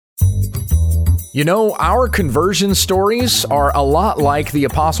You know, our conversion stories are a lot like the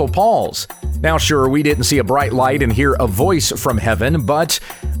Apostle Paul's. Now, sure, we didn't see a bright light and hear a voice from heaven, but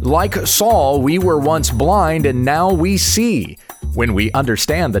like Saul, we were once blind and now we see when we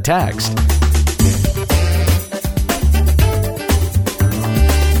understand the text.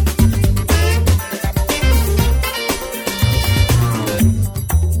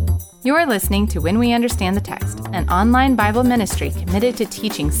 You're listening to When We Understand the Text, an online Bible ministry committed to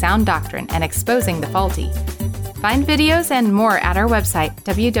teaching sound doctrine and exposing the faulty. Find videos and more at our website,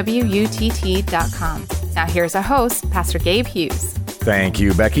 www.utt.com. Now here's our host, Pastor Gabe Hughes. Thank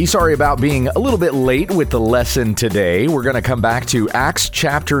you, Becky. Sorry about being a little bit late with the lesson today. We're going to come back to Acts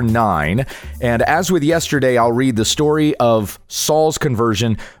chapter 9. And as with yesterday, I'll read the story of Saul's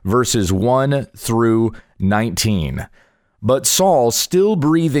conversion, verses 1 through 19. But Saul, still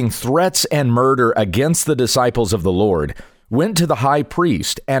breathing threats and murder against the disciples of the Lord, went to the high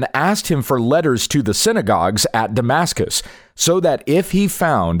priest and asked him for letters to the synagogues at Damascus, so that if he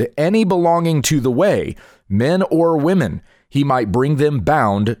found any belonging to the way, men or women, he might bring them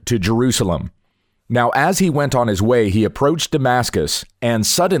bound to Jerusalem. Now, as he went on his way, he approached Damascus, and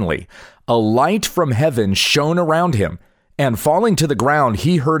suddenly a light from heaven shone around him, and falling to the ground,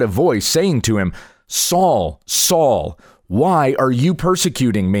 he heard a voice saying to him, "Saul, Saul, why are you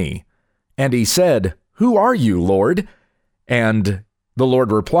persecuting me?" And he said, "Who are you, Lord?" And the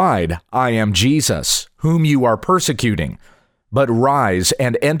Lord replied, "I am Jesus, whom you are persecuting. But rise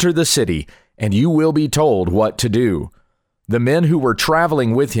and enter the city, and you will be told what to do." The men who were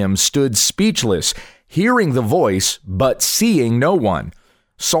traveling with him stood speechless, hearing the voice, but seeing no one.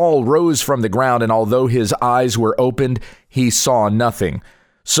 Saul rose from the ground, and although his eyes were opened, he saw nothing.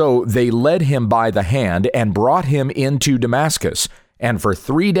 So they led him by the hand and brought him into Damascus, and for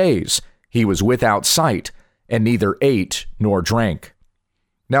 3 days he was without sight, and neither ate nor drank.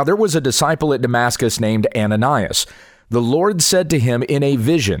 Now there was a disciple at Damascus named Ananias. The Lord said to him in a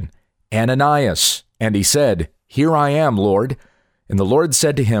vision, "Ananias," and he said, "Here I am, Lord." And the Lord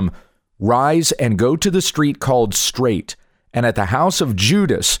said to him, "Rise and go to the street called Straight, and at the house of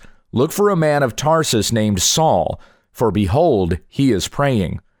Judas look for a man of Tarsus named Saul, for behold, he is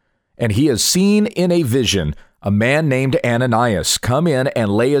praying. And he has seen in a vision a man named Ananias come in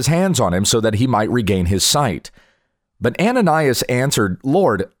and lay his hands on him so that he might regain his sight." But Ananias answered,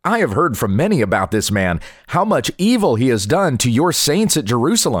 "Lord, I have heard from many about this man, how much evil he has done to your saints at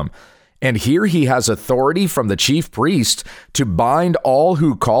Jerusalem. And here he has authority from the chief priests to bind all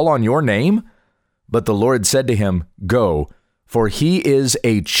who call on your name." But the Lord said to him, "Go, for he is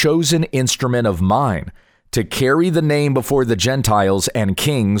a chosen instrument of mine, to carry the name before the Gentiles and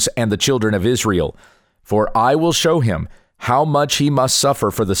kings and the children of Israel. For I will show him how much he must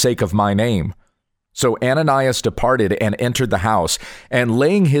suffer for the sake of my name." So Ananias departed and entered the house, and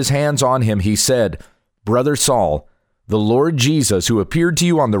laying his hands on him, he said, "Brother Saul, the Lord Jesus, who appeared to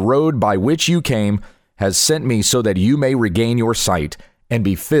you on the road by which you came, has sent me so that you may regain your sight and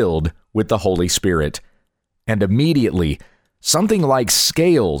be filled with the Holy Spirit." And immediately something like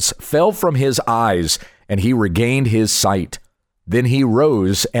scales fell from his eyes, and he regained his sight. Then he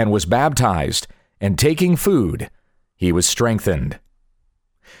rose and was baptized, and taking food, he was strengthened.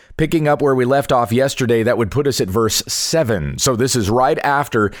 Picking up where we left off yesterday, that would put us at verse 7. So this is right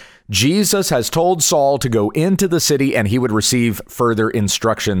after Jesus has told Saul to go into the city and he would receive further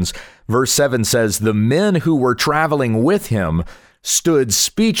instructions. Verse 7 says, "The men who were traveling with him stood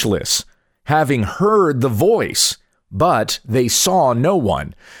speechless, having heard the voice, but they saw no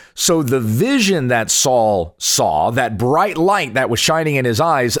one." So the vision that Saul saw, that bright light that was shining in his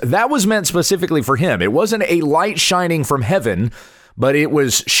eyes, that was meant specifically for him. It wasn't a light shining from heaven, but it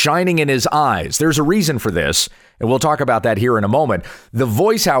was shining in his eyes. There's a reason for this, and we'll talk about that here in a moment. The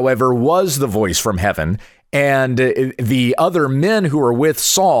voice, however, was the voice from heaven, and the other men who were with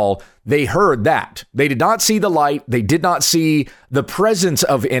Saul, they heard that. They did not see the light. They did not see the presence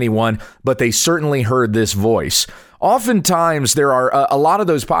of anyone, but they certainly heard this voice. Oftentimes, there are a lot of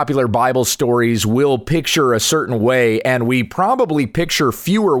those popular Bible stories will picture a certain way, and we probably picture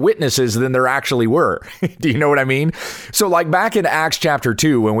fewer witnesses than there actually were. Do you know what I mean? So like back in Acts chapter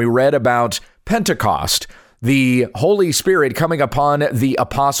 2, when we read about Pentecost, the Holy Spirit coming upon the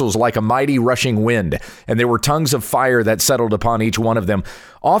apostles like a mighty rushing wind, and there were tongues of fire that settled upon each one of them.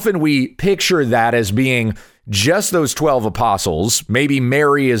 Often we picture that as being just those 12 apostles. Maybe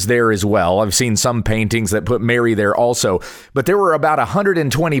Mary is there as well. I've seen some paintings that put Mary there also. But there were about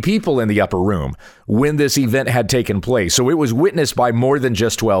 120 people in the upper room when this event had taken place. So it was witnessed by more than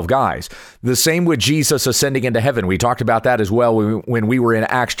just 12 guys. The same with Jesus ascending into heaven. We talked about that as well when we were in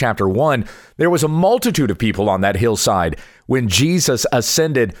Acts chapter 1. There was a multitude of people on that hillside when Jesus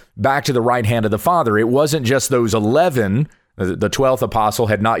ascended back to the right hand of the Father. It wasn't just those 11. The 12th apostle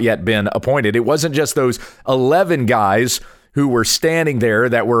had not yet been appointed. It wasn't just those 11 guys who were standing there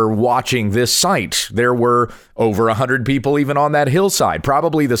that were watching this sight. There were over 100 people even on that hillside,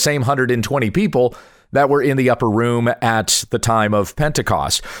 probably the same 120 people that were in the upper room at the time of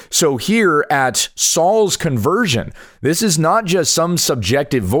Pentecost. So here at Saul's conversion, this is not just some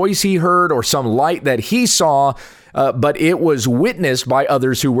subjective voice he heard or some light that he saw, but it was witnessed by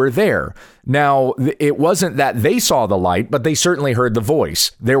others who were there. Now, it wasn't that they saw the light, but they certainly heard the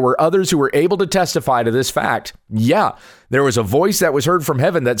voice. There were others who were able to testify to this fact. Yeah, there was a voice that was heard from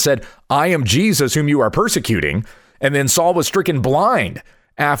heaven that said, "I am Jesus whom you are persecuting." And then Saul was stricken blind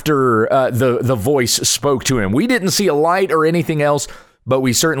after the voice spoke to him. We didn't see a light or anything else, but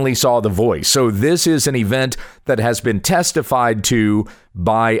we certainly saw the voice. So this is an event that has been testified to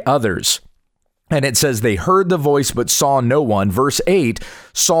by others. And it says they heard the voice but saw no one. Verse 8,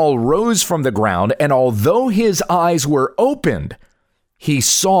 Saul rose from the ground, and although his eyes were opened, he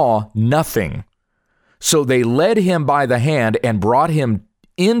saw nothing. So they led him by the hand and brought him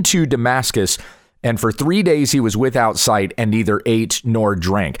into Damascus. And for 3 days he was without sight and neither ate nor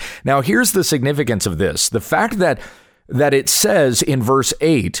drank. Now here's the significance of this. The fact that it says in verse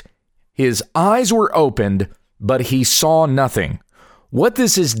 8, his eyes were opened, but he saw nothing. What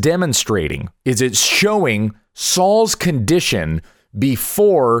this is demonstrating is it's showing Saul's condition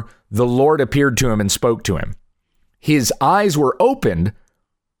before the Lord appeared to him and spoke to him. His eyes were opened,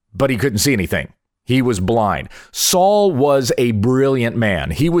 but he couldn't see anything. He was blind. Saul was a brilliant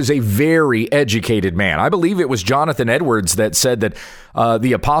man. He was a very educated man. I believe it was Jonathan Edwards that said that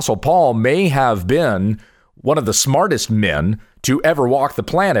the Apostle Paul may have been one of the smartest men to ever walk the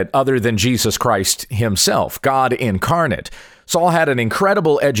planet other than Jesus Christ himself, God incarnate. Saul had an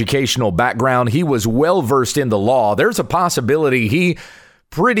incredible educational background. He was well versed in the law. There's a possibility he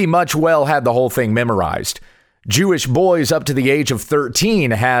pretty much well had the whole thing memorized. Jewish boys up to the age of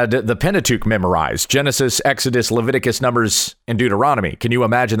 13 had the Pentateuch memorized. Genesis, Exodus, Leviticus, Numbers, and Deuteronomy. Can you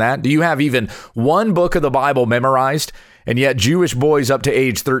imagine that? Do you have even one book of the Bible memorized? And yet Jewish boys up to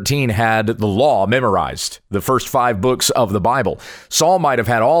age 13 had the law memorized, the first 5 books of the Bible. Saul might have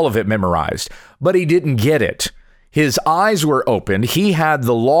had all of it memorized, but he didn't get it. His eyes were opened. He had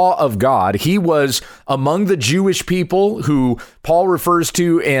the law of God. He was among the Jewish people who Paul refers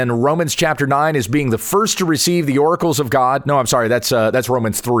to in Romans chapter 9 as being the first to receive the oracles of God. No, I'm sorry, that's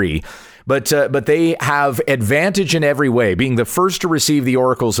Romans 3. But they have advantage in every way, being the first to receive the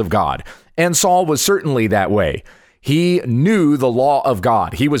oracles of God. And Saul was certainly that way. He knew the law of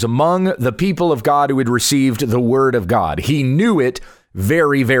God. He was among the people of God who had received the word of God. He knew it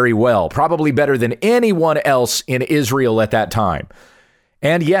very, very well, probably better than anyone else in Israel at that time.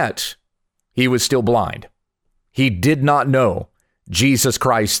 And yet, he was still blind. He did not know Jesus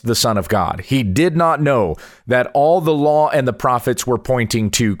Christ, the Son of God. He did not know that all the law and the prophets were pointing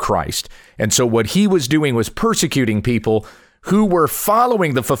to Christ. And so what he was doing was persecuting people who were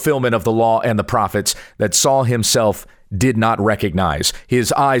following the fulfillment of the law and the prophets that Saul himself did not recognize.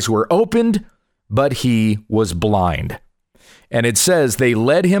 His eyes were opened, but he was blind. And it says they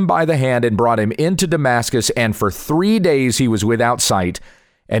led him by the hand and brought him into Damascus, and for 3 days he was without sight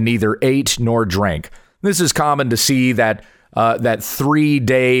and neither ate nor drank. This is common to see that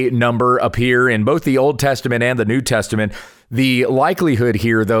 3-day number appear in both the Old Testament and the New Testament. The likelihood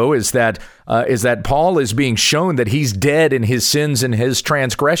here, though, is that Paul is being shown that he's dead in his sins and his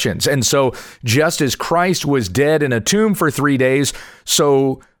transgressions. And so just as Christ was dead in a tomb for 3 days,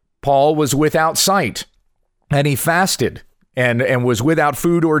 so Paul was without sight, and he fasted and was without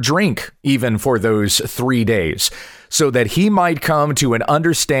food or drink even for those 3 days, so that he might come to an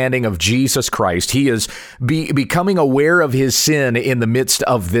understanding of Jesus Christ. He is becoming aware of his sin in the midst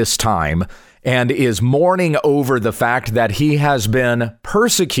of this time and is mourning over the fact that he has been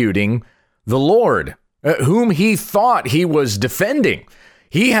persecuting the Lord, whom he thought he was defending.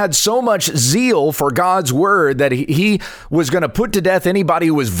 He had so much zeal for God's word that he was going to put to death anybody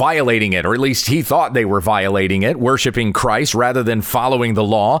who was violating it, or at least he thought they were violating it, worshiping Christ rather than following the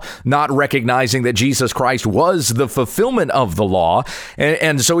law, not recognizing that Jesus Christ was the fulfillment of the law.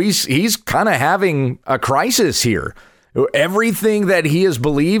 And so he's kind of having a crisis here. Everything that he has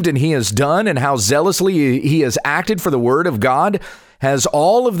believed and he has done and how zealously he has acted for the word of God, has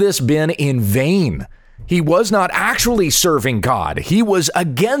all of this been in vain? He was not actually serving God. He was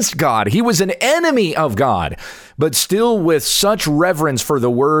against God. He was an enemy of God. But still, with such reverence for the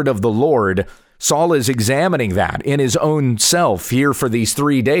word of the Lord, Saul is examining that in his own self here for these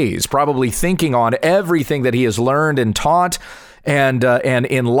 3 days, probably thinking on everything that he has learned and taught, and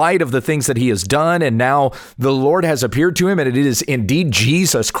in light of the things that he has done. And now the Lord has appeared to him, and it is indeed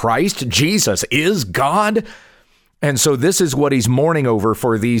Jesus Christ. Jesus is God. And so this is what he's mourning over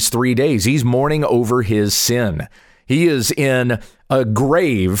for these 3 days. He's mourning over his sin. He is in a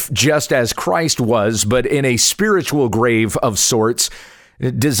grave just as Christ was, but in a spiritual grave of sorts,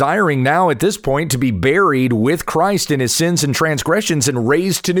 desiring now at this point to be buried with Christ in his sins and transgressions and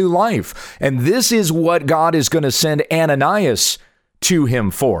raised to new life. And this is what God is going to send Ananias to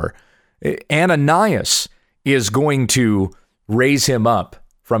him for. Ananias is going to raise him up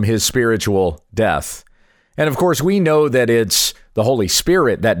from his spiritual death. And of course, we know that it's the Holy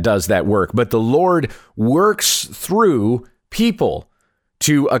Spirit that does that work, but the Lord works through people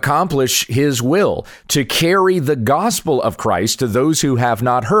to accomplish his will, to carry the gospel of Christ to those who have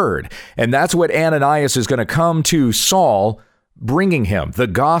not heard. And that's what Ananias is going to come to Saul, bringing him the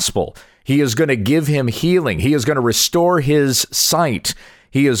gospel. He is going to give him healing. He is going to restore his sight.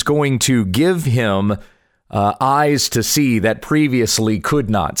 He is going to give him eyes to see that previously could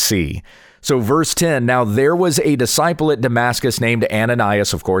not see. So verse 10, now there was a disciple at Damascus named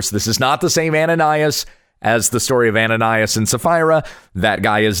Ananias. Of course, this is not the same Ananias as the story of Ananias and Sapphira. That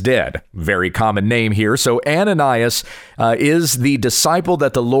guy is dead. Very common name here. So Ananias is the disciple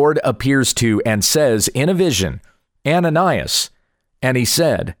that the Lord appears to and says in a vision, Ananias. And he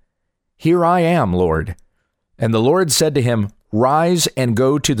said, Here I am, Lord. And the Lord said to him, Rise and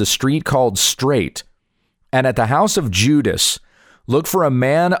go to the street called Straight, and at the house of Judas, look for a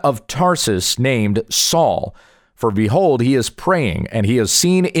man of Tarsus named Saul. For behold, he is praying, and he has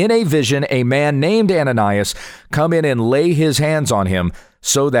seen in a vision a man named Ananias come in and lay his hands on him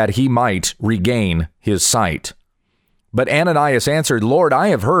so that he might regain his sight. But Ananias answered, Lord, I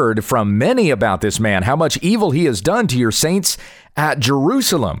have heard from many about this man, how much evil he has done to your saints at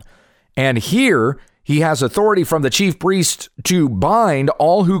Jerusalem. And here he has authority from the chief priest to bind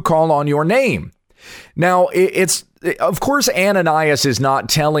all who call on your name. Now, of course, Ananias is not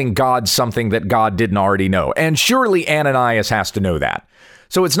telling God something that God didn't already know. And surely Ananias has to know that.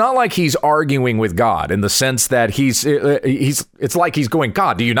 So it's not like he's arguing with God in the sense that it's like he's going,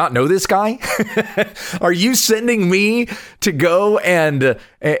 God, do you not know this guy? Are you sending me to go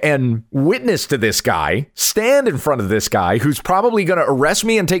and witness to this guy, stand in front of this guy who's probably going to arrest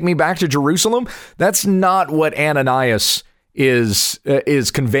me and take me back to Jerusalem? That's not what Ananias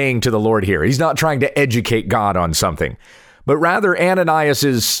is conveying to the Lord here. He's not trying to educate God on something, but rather Ananias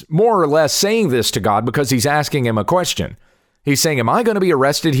is more or less saying this to God because he's asking him a question. He's saying, am I going to be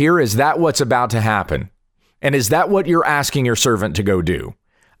arrested here? Is that what's about to happen? And is that what you're asking your servant to go do?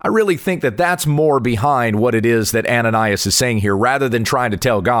 I really think that that's more behind what it is that Ananias is saying here, rather than trying to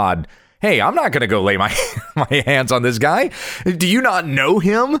tell God, hey, I'm not going to go lay my hands on this guy. Do you not know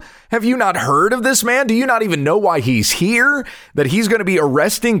him? Have you not heard of this man? Do you not even know why he's here? That he's going to be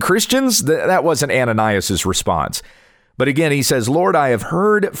arresting Christians? That wasn't Ananias's response. But again, he says, Lord, I have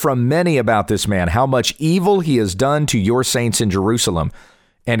heard from many about this man, how much evil he has done to your saints in Jerusalem.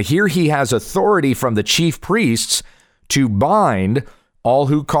 And here he has authority from the chief priests to bind all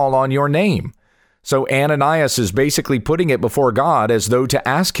who call on your name. So Ananias is basically putting it before God as though to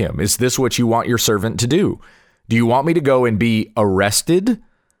ask him, is this what you want your servant to do? Do you want me to go and be arrested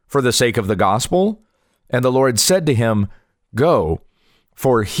for the sake of the gospel? And the Lord said to him, Go,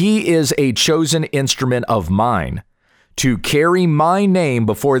 for he is a chosen instrument of mine to carry my name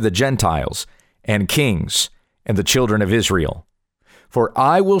before the Gentiles and kings and the children of Israel. For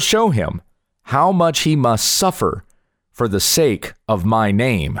I will show him how much he must suffer for the sake of my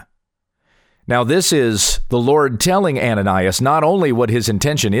name. Now, this is the Lord telling Ananias not only what his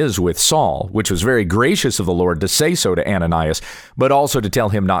intention is with Saul, which was very gracious of the Lord to say so to Ananias, but also to tell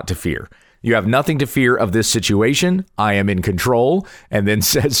him not to fear. You have nothing to fear of this situation. I am in control. And then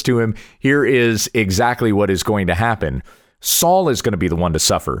says to him, here is exactly what is going to happen. Saul is going to be the one to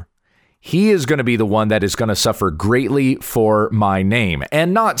suffer. He is going to be the one that is going to suffer greatly for my name,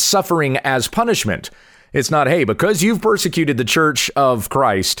 and not suffering as punishment. It's not, hey, because you've persecuted the church of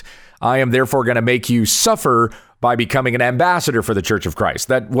Christ, I am therefore going to make you suffer by becoming an ambassador for the church of Christ.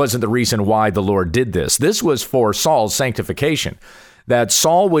 That wasn't the reason why the Lord did this. This was for Saul's sanctification, that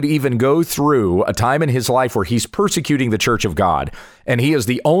Saul would even go through a time in his life where he's persecuting the church of God, and he is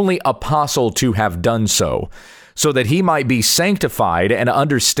the only apostle to have done so that he might be sanctified and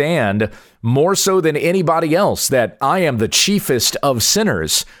understand more so than anybody else that I am the chiefest of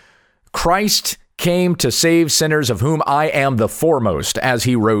sinners. Christ came to save sinners, of whom I am the foremost, as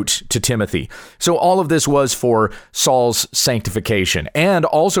he wrote to Timothy. So all of this was for Saul's sanctification and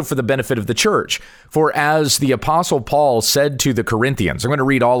also for the benefit of the church. For as the Apostle Paul said to the Corinthians, I'm going to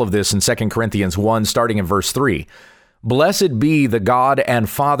read all of this in 2 Corinthians 1, starting in verse 3. Blessed be the God and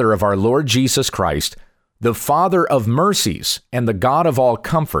Father of our Lord Jesus Christ, the Father of mercies and the God of all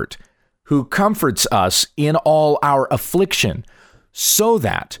comfort, who comforts us in all our affliction, so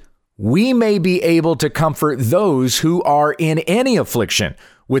that we may be able to comfort those who are in any affliction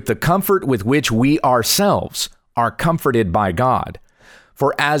with the comfort with which we ourselves are comforted by God.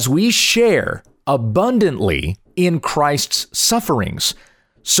 For as we share abundantly in Christ's sufferings,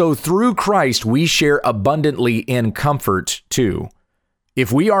 so through Christ we share abundantly in comfort too.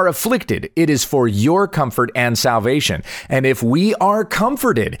 If we are afflicted, it is for your comfort and salvation. And if we are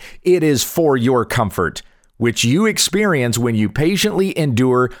comforted, it is for your comfort, which you experience when you patiently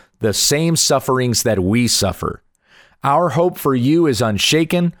endure the same sufferings that we suffer. Our hope for you is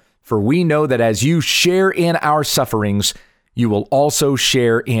unshaken, for we know that as you share in our sufferings, you will also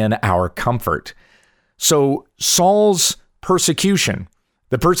share in our comfort. So Saul's persecution,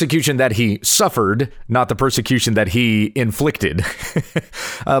 the persecution that he suffered, not the persecution that he inflicted,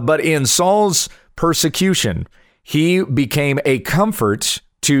 but in Saul's persecution, he became a comfort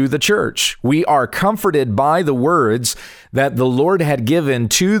to the church. We are comforted by the words that the Lord had given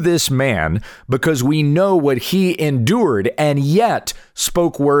to this man because we know what he endured and yet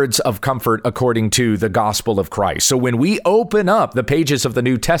spoke words of comfort according to the gospel of Christ. So when we open up the pages of the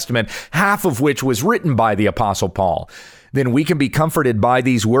New Testament, half of which was written by the Apostle Paul, then we can be comforted by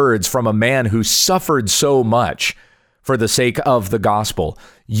these words from a man who suffered so much for the sake of the gospel.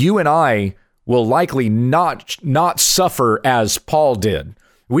 You and I will likely not suffer as Paul did.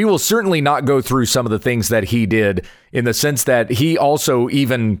 We will certainly not go through some of the things that he did, in the sense that he also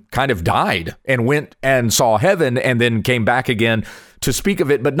even kind of died and went and saw heaven and then came back again to speak of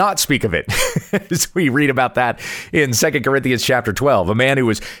it, but not speak of it. As we read about that in 2 Corinthians chapter 12, a man who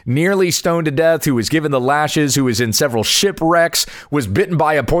was nearly stoned to death, who was given the lashes, who was in several shipwrecks, was bitten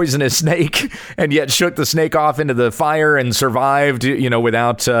by a poisonous snake, and yet shook the snake off into the fire and survived,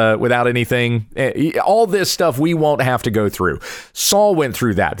 without anything. All this stuff we won't have to go through. Saul went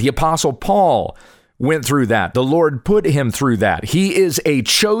through that. The Apostle Paul went through that. The Lord put him through that. He is a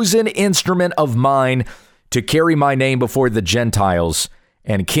chosen instrument of mine to carry my name before the Gentiles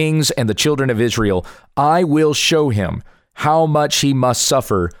and kings and the children of Israel. I will show him how much he must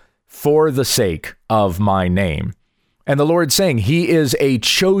suffer for the sake of my name. And the Lord saying, he is a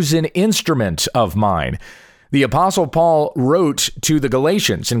chosen instrument of mine. The Apostle Paul wrote to the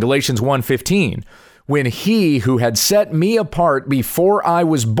Galatians in Galatians 1:15, when he who had set me apart before I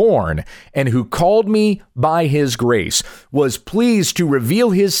was born and who called me by his grace was pleased to reveal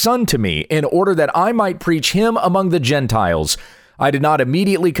his Son to me in order that I might preach him among the Gentiles. I did not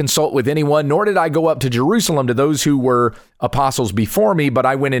immediately consult with anyone, nor did I go up to Jerusalem to those who were apostles before me, but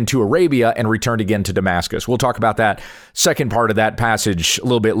I went into Arabia and returned again to Damascus. We'll talk about that second part of that passage a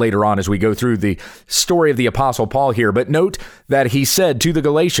little bit later on as we go through the story of the Apostle Paul here. But note that he said to the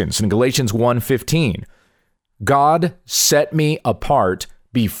Galatians in Galatians 1:15, God set me apart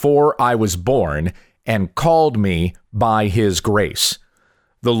before I was born and called me by his grace.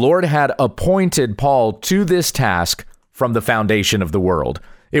 The Lord had appointed Paul to this task from the foundation of the world.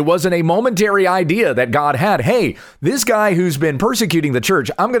 It wasn't a momentary idea that God had. Hey, this guy who's been persecuting the church,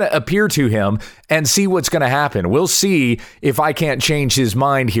 I'm going to appear to him and see what's going to happen. We'll see if I can't change his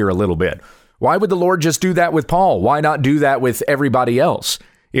mind here a little bit. Why would the Lord just do that with Paul? Why not do that with everybody else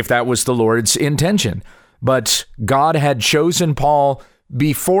if that was the Lord's intention? But God had chosen Paul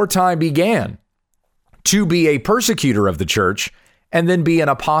before time began to be a persecutor of the church and then be an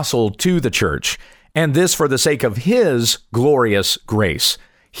apostle to the church. And this for the sake of his glorious grace.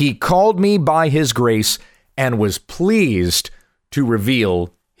 He called me by his grace and was pleased to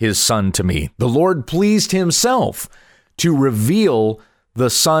reveal his Son to me. The Lord pleased himself to reveal the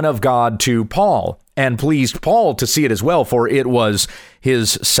Son of God to Paul, and pleased Paul to see it as well, for it was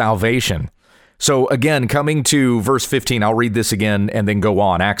his salvation. So again, coming to verse 15, I'll read this again and then go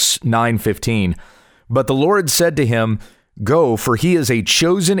on. Acts 9:15. But the Lord said to him, Go, for he is a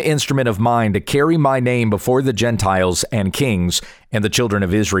chosen instrument of mine to carry my name before the Gentiles and kings and the children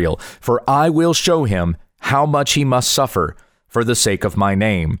of Israel. For I will show him how much he must suffer for the sake of my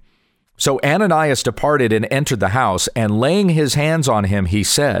name. So Ananias departed and entered the house, and laying his hands on him, he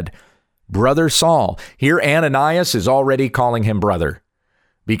said, Brother Saul. Here Ananias is already calling him brother,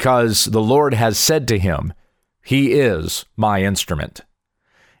 because the Lord has said to him, He is my instrument.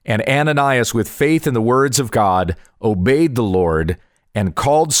 And Ananias, with faith in the words of God, obeyed the Lord and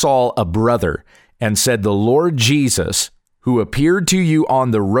called Saul a brother and said, "The Lord Jesus, who appeared to you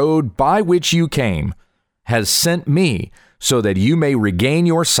on the road by which you came, has sent me so that you may regain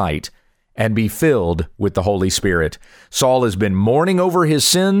your sight and be filled with the Holy Spirit." Saul has been mourning over his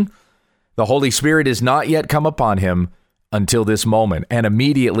sin. The Holy Spirit has not yet come upon him until this moment, and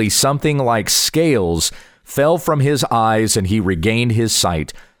immediately something like scales fell from his eyes and he regained his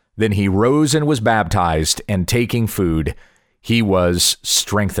sight. Then he rose and was baptized, and taking food, he was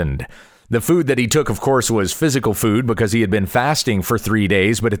strengthened. The food that he took, of course, was physical food because he had been fasting for 3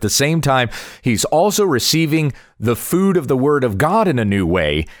 days, but at the same time, he's also receiving the food of the Word of God in a new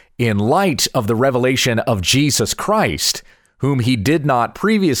way in light of the revelation of Jesus Christ, whom he did not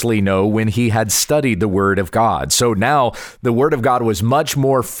previously know when he had studied the Word of God. So now the Word of God was much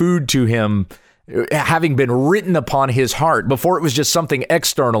more food to him, having been written upon his heart. Before it was just something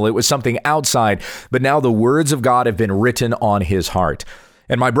external, it was something outside, but now the words of God have been written on his heart.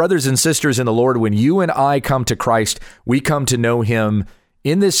 And my brothers and sisters in the Lord, when you and I come to Christ, we come to know him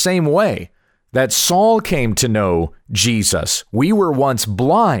in this same way that Saul came to know Jesus. We were once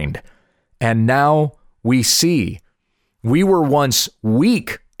blind, and now we see. We were once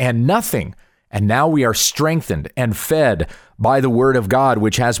weak and nothing, and now we are strengthened and fed by the Word of God,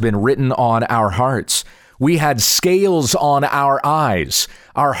 which has been written on our hearts. We had scales on our eyes.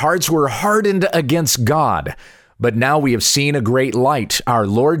 Our hearts were hardened against God. But now we have seen a great light, our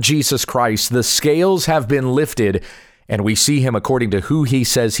Lord Jesus Christ. The scales have been lifted, and we see him according to who he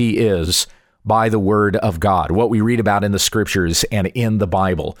says he is by the Word of God, what we read about in the Scriptures and in the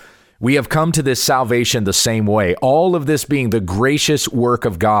Bible. We have come to this salvation the same way, all of this being the gracious work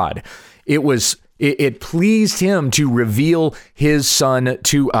of God. It pleased him to reveal his Son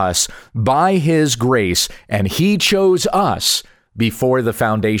to us by his grace, and he chose us before the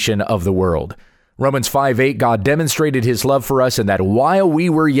foundation of the world. Romans 5:8, God demonstrated his love for us in that while we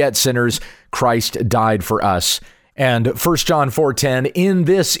were yet sinners, Christ died for us. And 1 John 4:10, in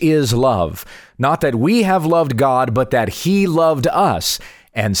this is love, not that we have loved God, but that he loved us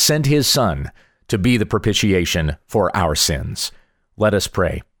and sent his Son to be the propitiation for our sins. Let us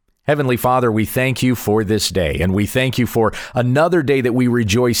pray. Heavenly Father, we thank you for this day, and we thank you for another day that we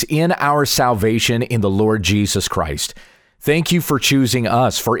rejoice in our salvation in the Lord Jesus Christ. Thank you for choosing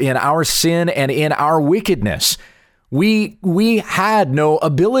us, for in our sin and in our wickedness, we had no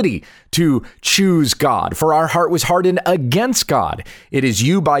ability to choose God, for our heart was hardened against God. It is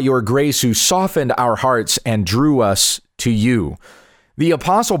you by your grace who softened our hearts and drew us to you. The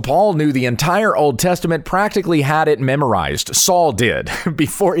Apostle Paul knew the entire Old Testament, practically had it memorized. Saul did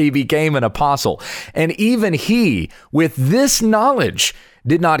before he became an apostle. And even he, with this knowledge,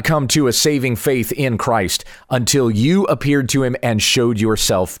 did not come to a saving faith in Christ until you appeared to him and showed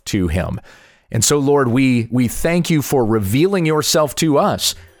yourself to him. And so, Lord, we thank you for revealing yourself to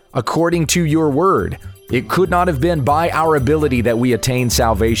us according to your word. It could not have been by our ability that we attained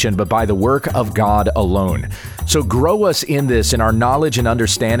salvation, but by the work of God alone. So grow us in this, in our knowledge and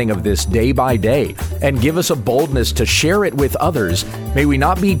understanding of this day by day, and give us a boldness to share it with others. May we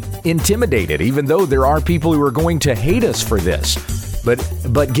not be intimidated, even though there are people who are going to hate us for this.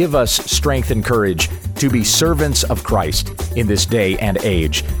 But give us strength and courage to be servants of Christ in this day and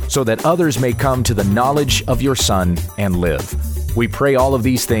age, so that others may come to the knowledge of your Son and live. We pray all of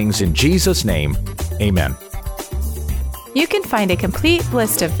these things in Jesus' name. Amen. You can find a complete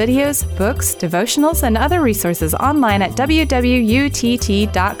list of videos, books, devotionals, and other resources online at www.utt.com.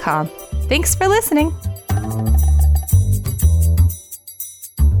 Thanks for listening.